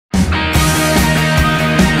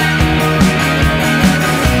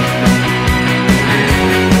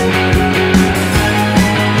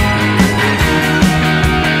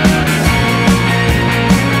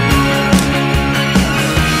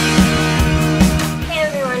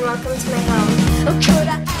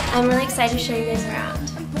excited to show you guys around.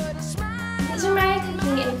 These are my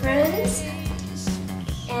cooking aprons,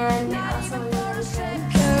 and I also really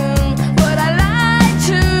good. But I lied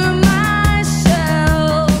to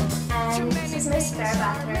myself. And this is my spare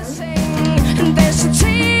bathroom. There's a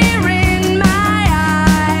tear in my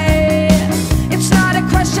eye. It's not a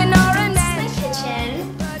question or an answer. This is my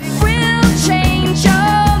kitchen. But it will change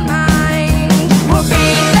your mind. We'll be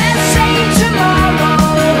the same tomorrow.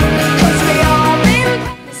 'Cause we all been.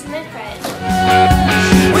 This is my fridge.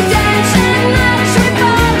 We dance and nights we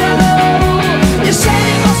follow. You said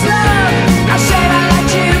it was love. I said I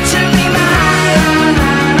liked you to be mine.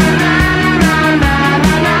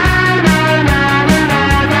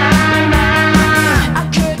 I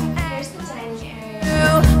couldn't Here's the dining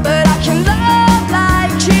area. but I can love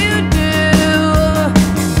like you do.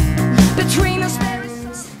 Between us there is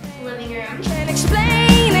Living room. can't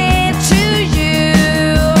explain it to you.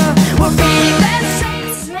 We'll be the same.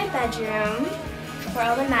 This is my bedroom, where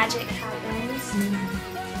all the magic happens.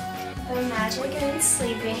 The magic and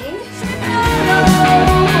sleeping.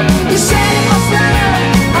 You said it was love.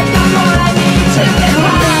 I've got what I need to get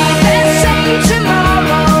right. The same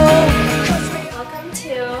tomorrow. 'Cause we Welcome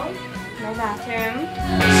to my bathroom.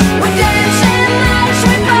 we dance and nights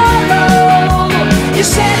we follow. You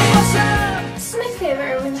said it was love. This is my favorite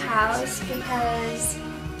room in the house because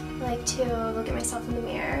I like to look at myself in the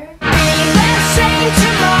mirror. The same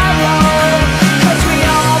tomorrow. 'Cause we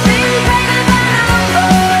all been painted by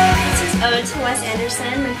numbers. This is ode to Wes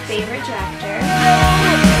Anderson, my favorite director.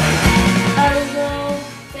 A little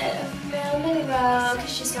bit of Marilyn Monroe,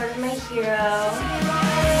 because she's sort of my hero.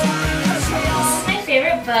 This is my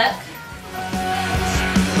favorite book.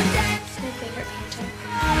 This is my favorite painter.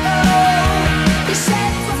 This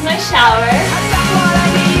is my shower.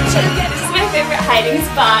 This is my favorite hiding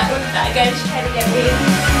spot when that guy's trying to get me.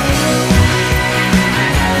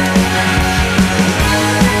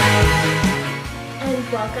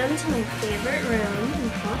 And welcome to my favorite room in the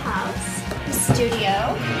whole house, the studio.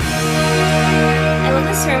 I love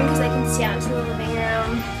this room because I can see out to the living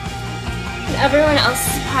room. And everyone else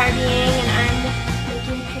is partying and I'm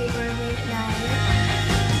making paper late at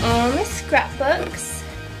night. My scrapbooks.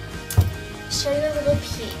 Show you a little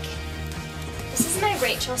peek. This is my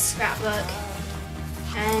Rachel scrapbook,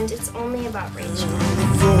 and it's only about Rachel.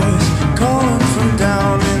 Voice calling from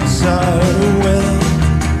down inside a well.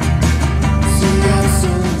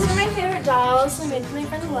 These are my favorite dolls I made for my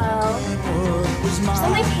friend Will. These are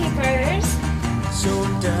my papers.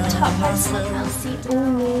 The top part's from Elsie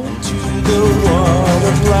only. To the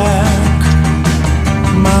water black,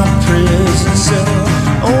 my prison cell.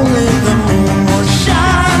 Only the moon was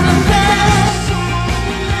shining past.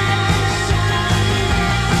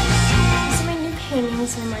 These are my new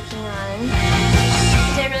paintings I'm working on.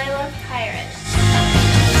 Because I really love pirates.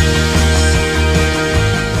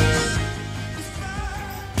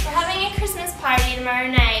 We're having a Christmas party tomorrow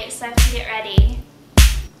night, so I have to get ready.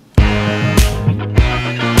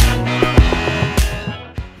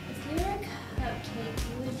 If you were a cupcake,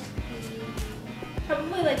 you would be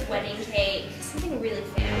probably like wedding cake, something really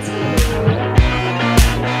fancy.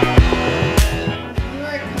 You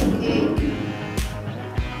are a cupcake.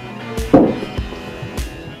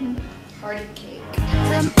 Party cake.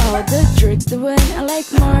 From all the drugs, the one I like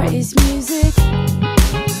more is music.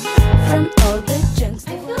 From all the junks,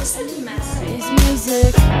 I feel so domestic. is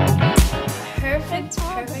music. Perfect.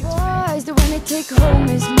 Boys, the one I take home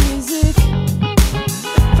is music.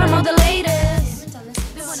 From all the ladies,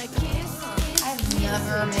 the one I kiss. I've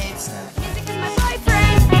never made stuff. Music is my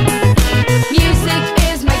boyfriend. Music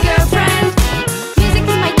is my girlfriend. Music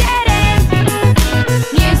is my daddy.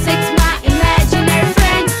 Music's my imaginary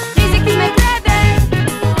friend. Music is my brother.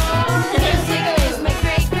 Music is my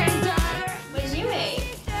great granddaughter. What did you make?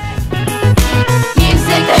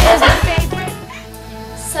 Music is my favorite.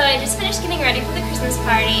 So I just finished getting ready for the Christmas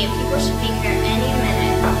party. People should be here any minute.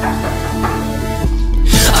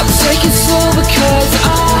 I'm taking slow because I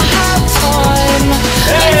have time.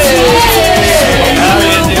 How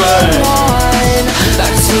you doing?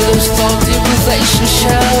 Back to those faulty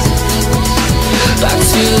relationships. Back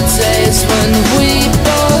to the days when we